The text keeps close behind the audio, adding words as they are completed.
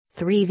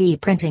3V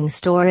Printing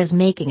Store is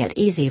making it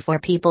easy for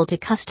people to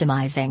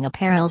customizing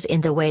apparels in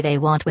the way they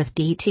want with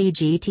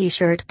DTG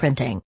t-shirt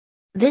printing.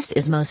 This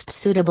is most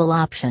suitable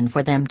option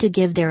for them to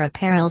give their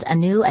apparels a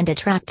new and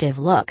attractive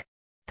look.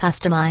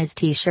 Customized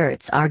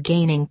t-shirts are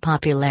gaining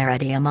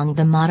popularity among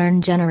the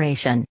modern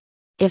generation.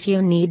 If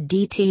you need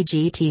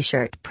DTG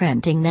t-shirt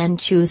printing, then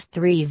choose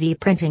 3V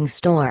Printing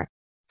Store.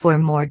 For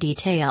more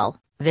detail,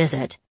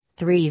 visit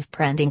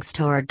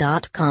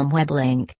 3vprintingstore.com web link.